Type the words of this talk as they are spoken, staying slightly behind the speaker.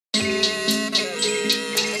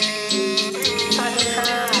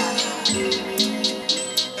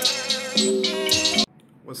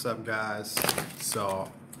What's up, guys?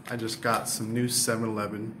 So I just got some new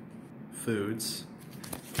 7-Eleven foods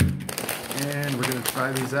and we're gonna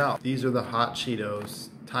try these out. These are the hot Cheetos,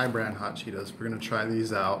 Thai brand hot Cheetos. We're gonna try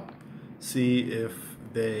these out, see if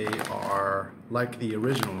they are like the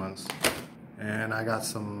original ones. And I got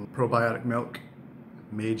some probiotic milk,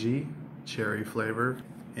 Meiji, cherry flavor,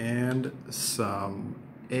 and some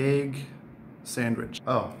egg sandwich.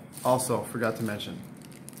 Oh, also forgot to mention,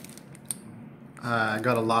 I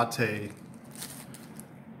got a latte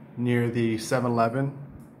near the 7-Eleven.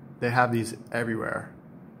 They have these everywhere.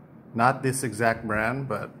 Not this exact brand,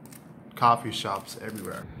 but coffee shops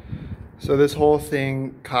everywhere. So this whole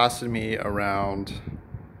thing costed me around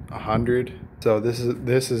 100. So this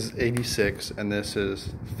is 86 and this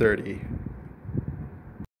is 30.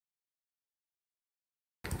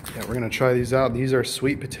 Yeah, we're gonna try these out. These are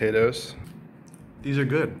sweet potatoes. These are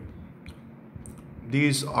good.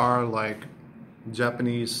 These are like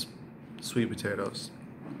Japanese sweet potatoes.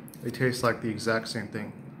 They taste like the exact same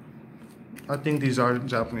thing. I think these are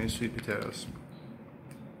Japanese sweet potatoes.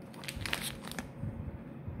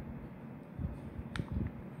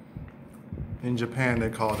 In Japan they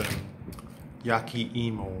call them yaki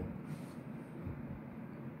imo.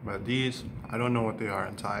 But these, I don't know what they are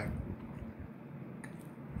in Thai.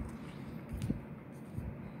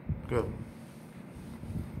 Good.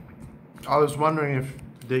 I was wondering if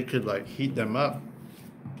they could like heat them up,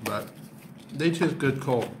 but they taste good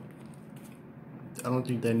cold. I don't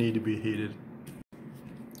think they need to be heated.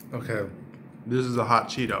 Okay, this is a hot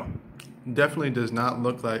Cheeto. Definitely does not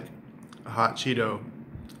look like a hot Cheeto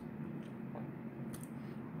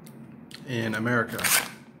in America.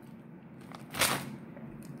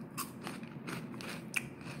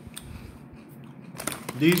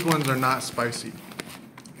 These ones are not spicy.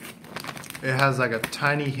 It has like a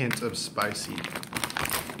tiny hint of spicy.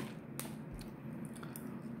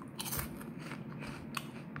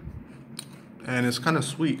 And it's kind of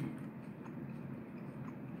sweet.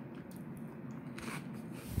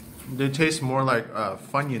 They taste more like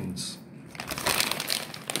Funyuns.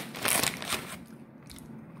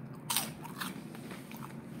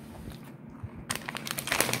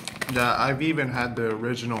 Yeah, I've even had the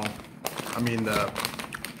original,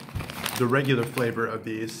 the regular flavor of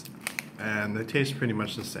these, and they taste pretty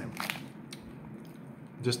much the same.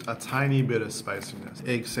 Just a tiny bit of spiciness.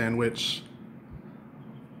 Egg sandwich.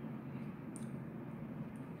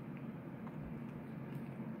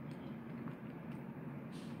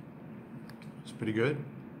 It's pretty good.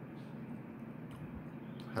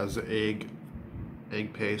 Has the egg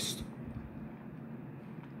paste,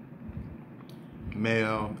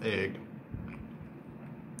 mayo, egg,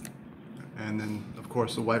 and then of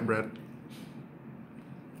course the white bread.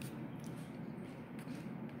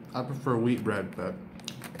 I prefer wheat bread, but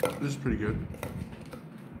this is pretty good.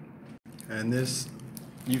 And this,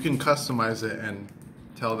 you can customize it and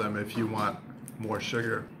tell them if you want more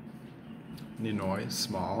sugar. Ninoy,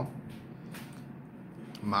 small.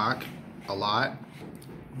 Mak, a lot.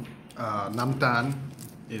 Namtan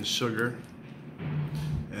is sugar.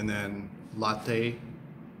 And then latte.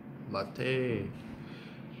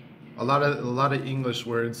 A lot of English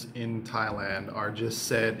words in Thailand are just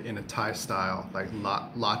said in a Thai style, like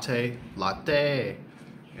latte,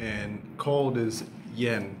 and cold is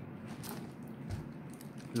yen.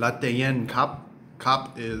 Latte yen cup.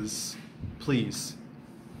 Cup is please.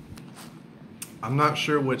 I'm not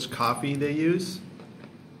sure which coffee they use,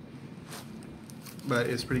 but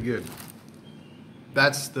it's pretty good.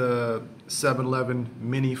 That's the 7-Eleven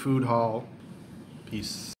mini food hall.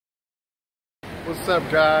 Peace. What's up,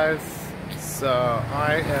 guys? So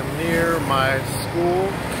I am near my school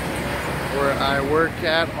where I work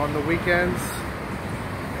at on the weekends,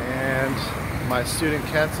 and my student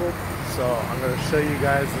canceled, so I'm going to show you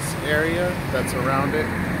guys this area that's around it,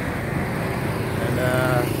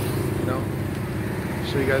 and you know,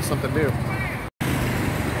 show you guys something new.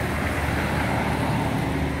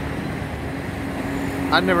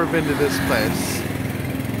 I've never been to this place,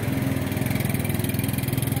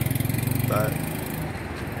 but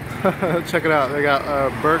check it out. They got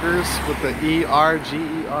burgers with the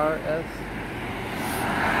E-R-G-E-R-S.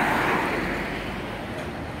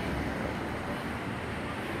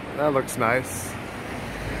 That looks nice.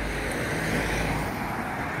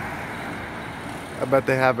 I bet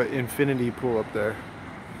they have an infinity pool up there.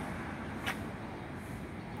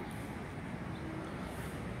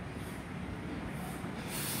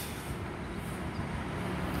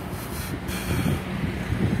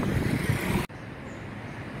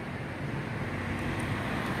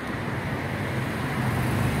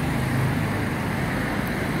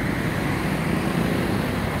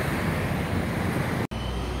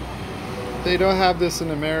 They don't have this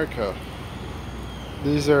in America.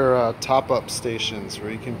 These are top-up stations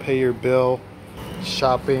where you can pay your bill,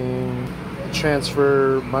 shopping,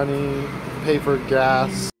 transfer money, pay for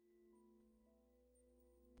gas.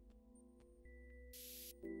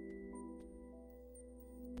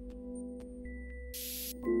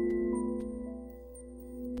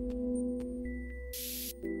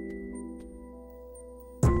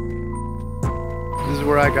 This is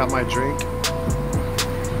where I got my drink.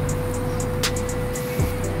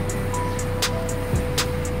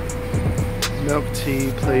 Milk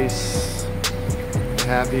tea place. They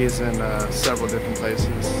have these in several different places.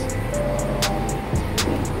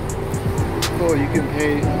 Cool, you can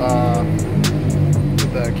pay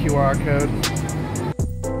with the QR code.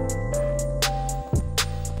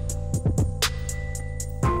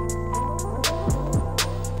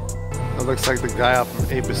 That looks like the guy off of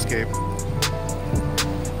Ape Escape.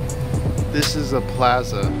 This is a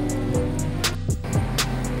plaza.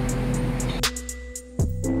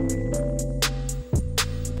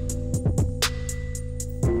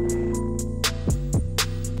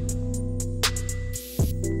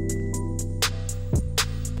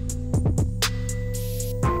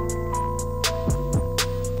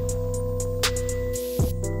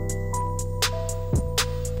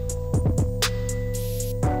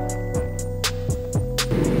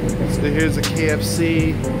 So here's a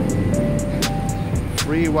KFC.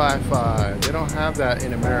 Free Wi-Fi. They don't have that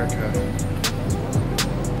in America.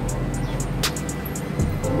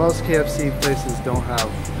 Most KFC places don't have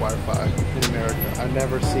Wi-Fi in America. I've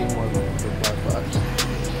never seen one with Wi-Fi.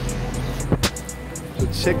 The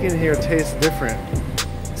chicken here tastes different.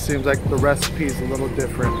 Seems like the recipe's a little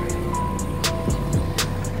different.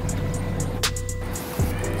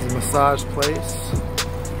 It's a massage place.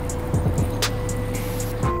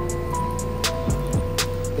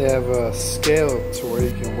 They have a scale to where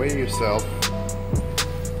you can weigh yourself.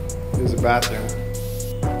 There's a bathroom.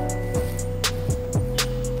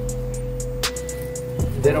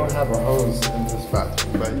 They don't have a hose in this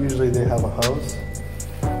bathroom, but usually they have a hose.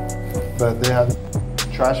 But they have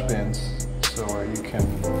trash bins, so you can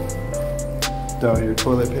throw your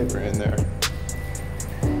toilet paper in there.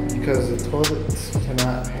 Because the toilets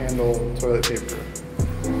cannot handle toilet paper.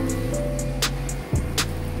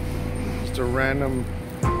 Just a random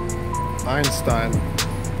Einstein.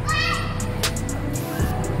 I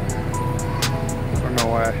don't know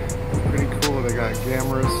why. Pretty cool. They got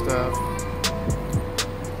Gamera stuff,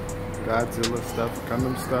 Godzilla stuff,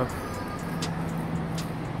 Gundam stuff.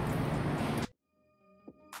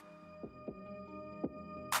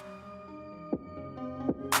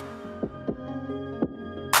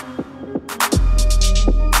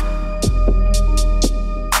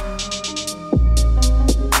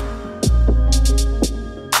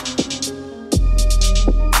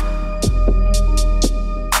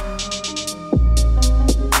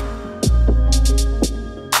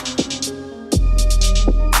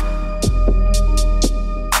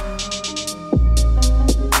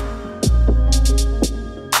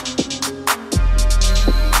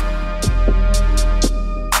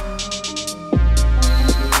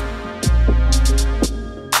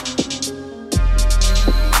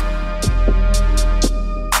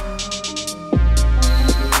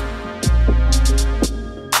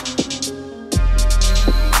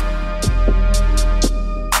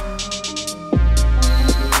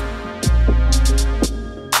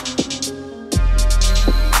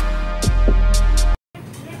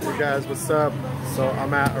 Guys, what's up? So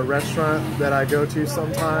I'm at a restaurant that I go to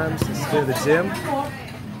sometimes. It's near the gym,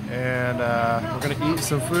 and we're gonna eat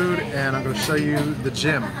some food, and I'm gonna show you the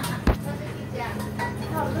gym.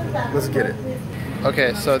 Let's get it.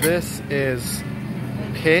 Okay, so this is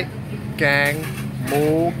pig gang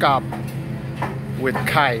mu gap with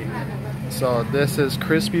kai. So this is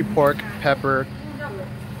crispy pork pepper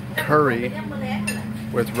curry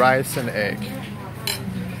with rice and egg.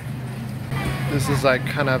 This is like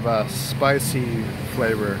kind of a spicy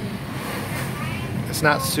flavor. It's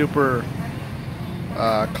not super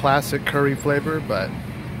classic curry flavor, but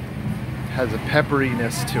has a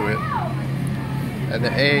pepperiness to it. And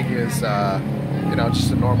the egg is, you know,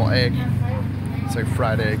 just a normal egg. It's like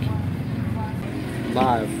fried egg.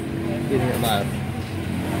 Live, eating it live.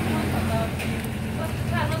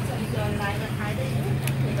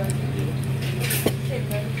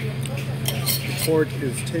 Pork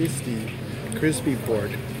is tasty. Crispy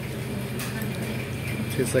pork.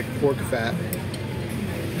 Tastes like pork fat.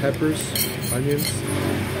 Peppers, onions.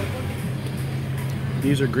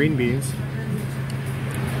 These are green beans.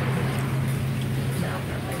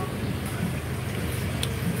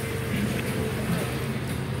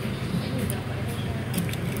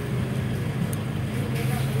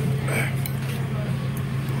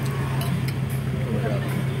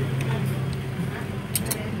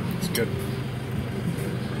 good.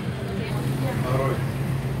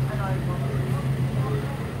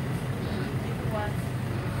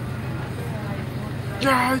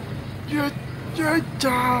 Yeah, yeah, yeah,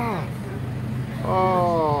 yeah.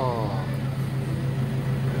 Oh.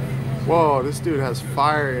 Whoa, this dude has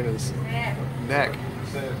fire in his neck.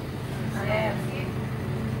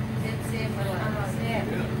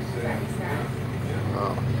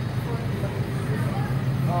 Oh.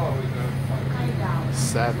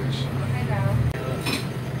 Savage.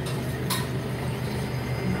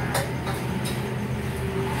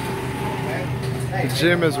 The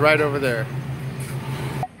gym is right over there.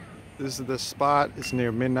 This is the spot. It's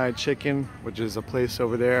near Midnight Chicken, which is a place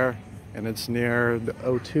over there, and it's near the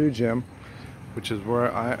O2 gym, which is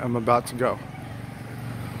where I am about to go.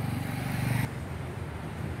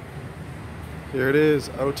 Here it is,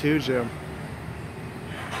 O2 gym.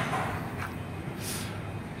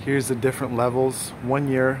 Here's the different levels. 1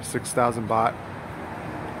 year, 6,000 baht.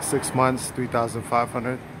 6 months,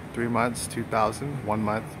 3,500. 3 months, 2,000. 1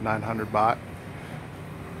 month, 900 baht.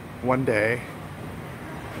 1 day,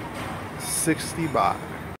 60 baht.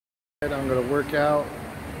 And I'm gonna work out.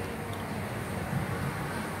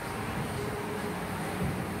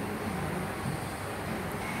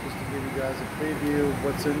 Just to give you guys a preview of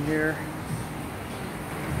what's in here.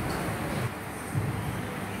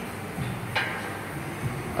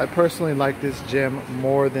 I personally like this gym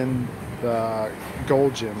more than the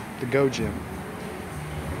Gold Gym, the Go Gym.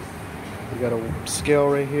 We got a scale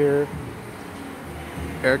right here.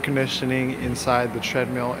 Air conditioning inside the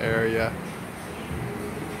treadmill area.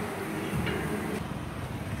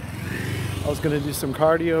 I was gonna do some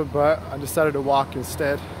cardio, but I decided to walk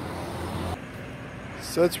instead.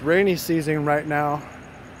 So it's rainy season right now,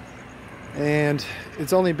 and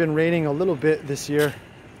it's only been raining a little bit this year.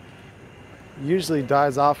 Usually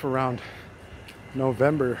dies off around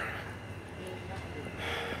November.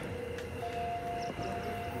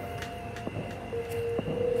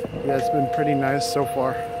 Yeah, it's been pretty nice so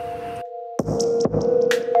far.